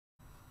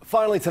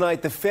Finally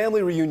tonight, the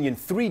family reunion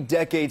 3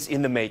 decades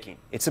in the making.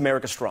 It's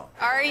America Strong.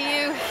 Are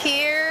you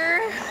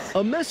here?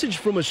 A message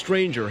from a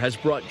stranger has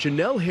brought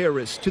Janelle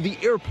Harris to the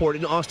airport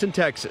in Austin,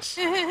 Texas.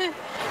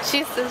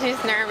 She's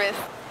nervous.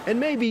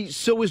 And maybe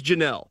so is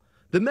Janelle.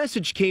 The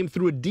message came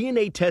through a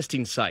DNA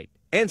testing site,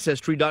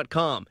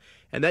 Ancestry.com.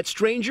 And that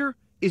stranger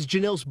is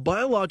Janelle's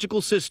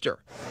biological sister.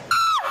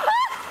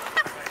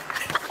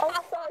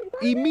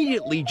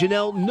 Immediately,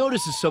 Janelle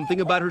notices something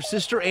about her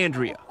sister,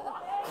 Andrea.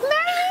 Look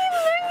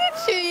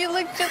at you. You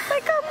look just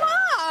like her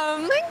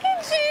mom. Look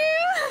at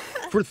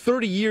you. For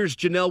 30 years,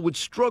 Janelle would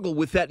struggle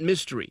with that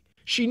mystery.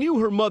 She knew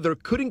her mother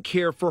couldn't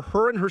care for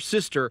her and her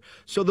sister,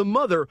 so the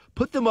mother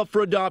put them up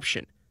for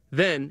adoption.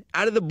 Then,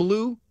 out of the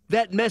blue,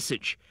 that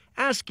message,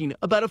 asking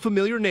about a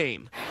familiar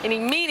name. And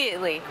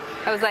immediately,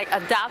 I was like,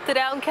 adopted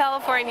out in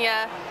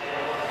California,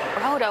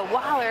 Rhoda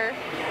Waller.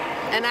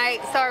 And I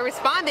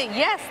responded,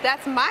 yes,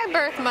 that's my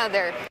birth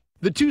mother.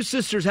 The two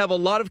sisters have a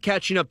lot of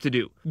catching up to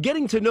do,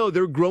 getting to know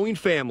their growing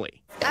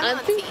family. I'm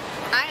Auntie.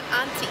 I'm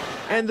Auntie.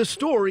 And the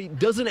story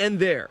doesn't end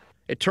there.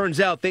 It turns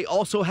out they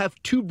also have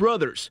 2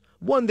 brothers.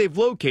 One they've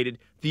located,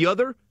 the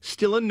other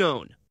still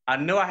unknown. I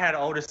knew I had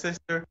an older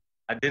sister.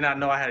 I did not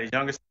know I had a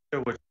younger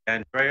sister, which is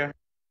Andrea.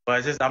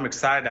 But I'm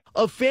excited.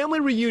 A family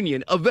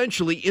reunion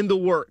eventually in the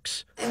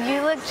works.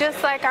 You look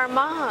just like our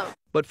mom.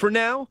 But for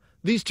now,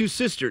 these 2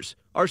 sisters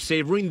are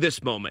savoring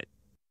this moment.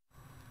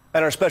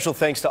 And our special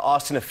thanks to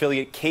Austin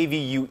affiliate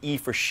KVUE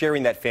for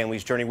sharing that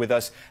family's journey with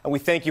us. And we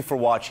thank you for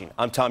watching.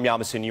 I'm Tom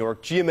Yamas in New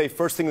York. GMA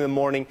first thing in the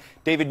morning.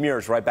 David Muir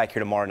is right back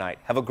here tomorrow night.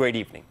 Have a great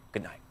evening.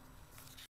 Good night.